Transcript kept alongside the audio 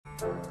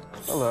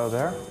Hello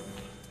there.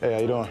 Hey, how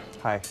you doing?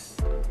 Hi.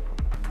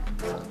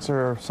 Is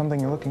there something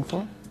you're looking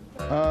for?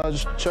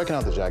 Just checking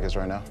out the jackets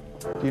right now.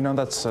 You know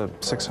that's a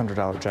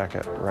 $600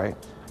 jacket, right?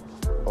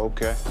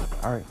 Okay.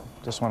 All right,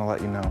 just want to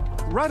let you know.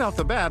 Right off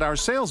the bat, our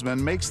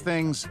salesman makes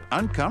things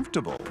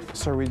uncomfortable.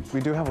 Sir, we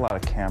do have a lot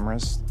of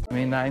cameras. I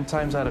mean, 9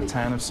 times out of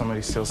 10, if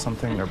somebody steals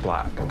something, they're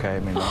black, okay? I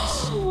mean,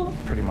 that's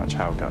pretty much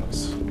how it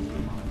goes.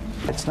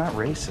 It's not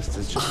racist,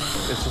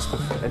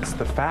 it's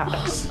the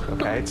facts,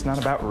 okay? It's not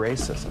about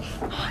racism.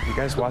 You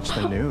guys watch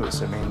the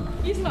news, I mean...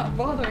 He's not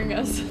bothering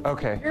us.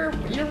 Okay. You're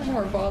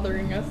more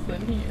bothering us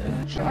than he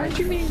is. Aren't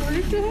you being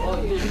rude to him?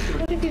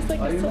 What if he's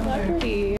like a celebrity?